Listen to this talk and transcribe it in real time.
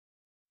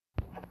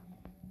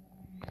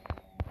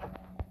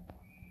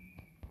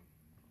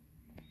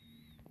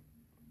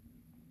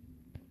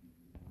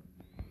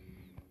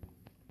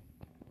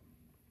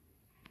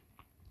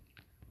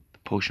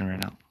potion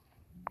right now.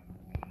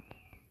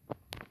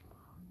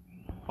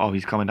 Oh,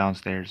 he's coming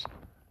downstairs.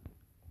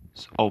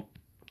 Oh,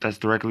 that's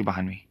directly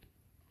behind me.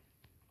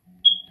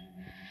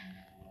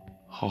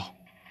 Oh,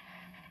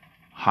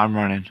 I'm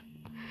running.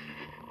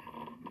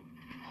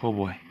 Oh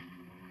boy.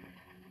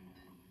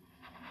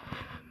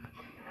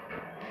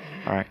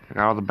 Alright, I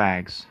got all the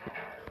bags.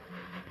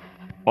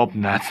 Oh,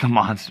 that's the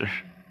monster.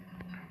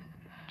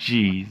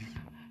 Jeez.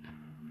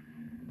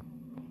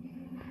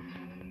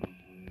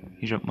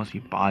 These must be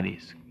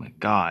bodies. My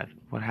god,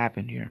 what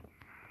happened here?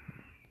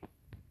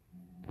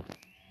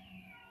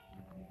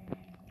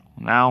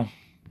 Now,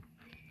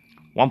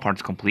 one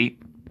part's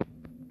complete.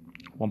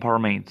 One part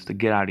remains to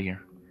get out of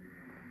here.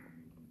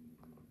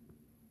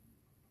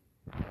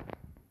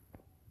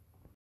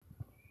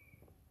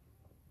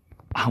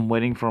 I'm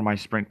waiting for my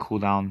sprint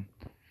cooldown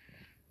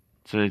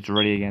so it's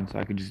ready again, so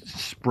I can just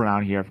sprint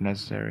out here if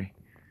necessary.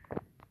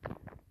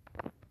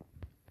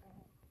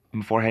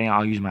 And before heading out,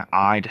 I'll use my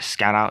eye to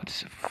scout out,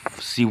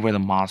 to see where the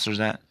monster's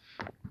at,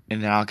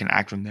 and then I can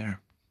act from there.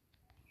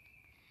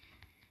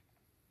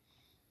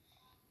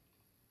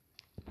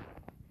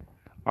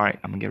 Alright,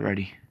 I'm gonna get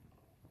ready.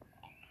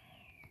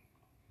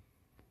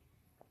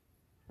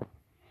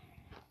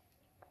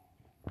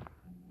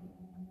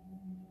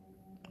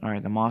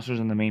 Alright, the monster's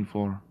on the main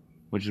floor,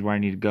 which is where I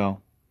need to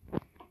go.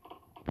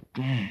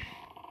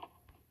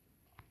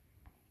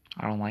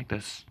 I don't like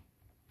this.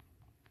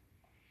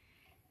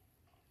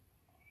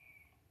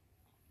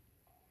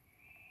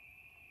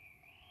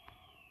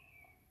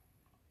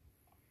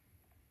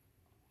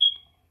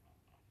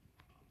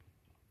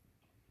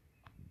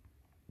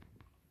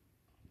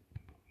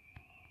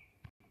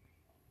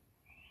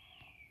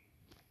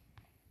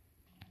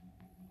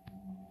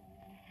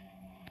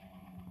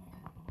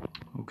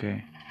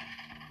 Okay.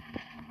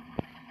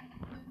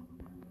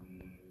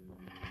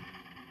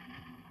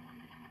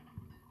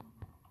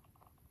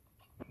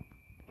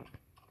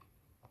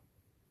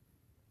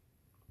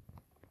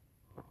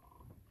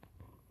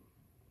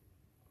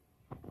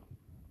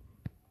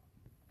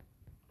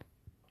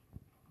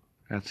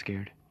 Got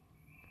scared.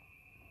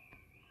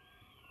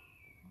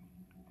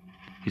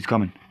 He's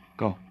coming.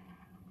 Go.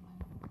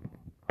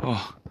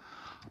 Oh.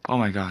 Oh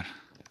my god.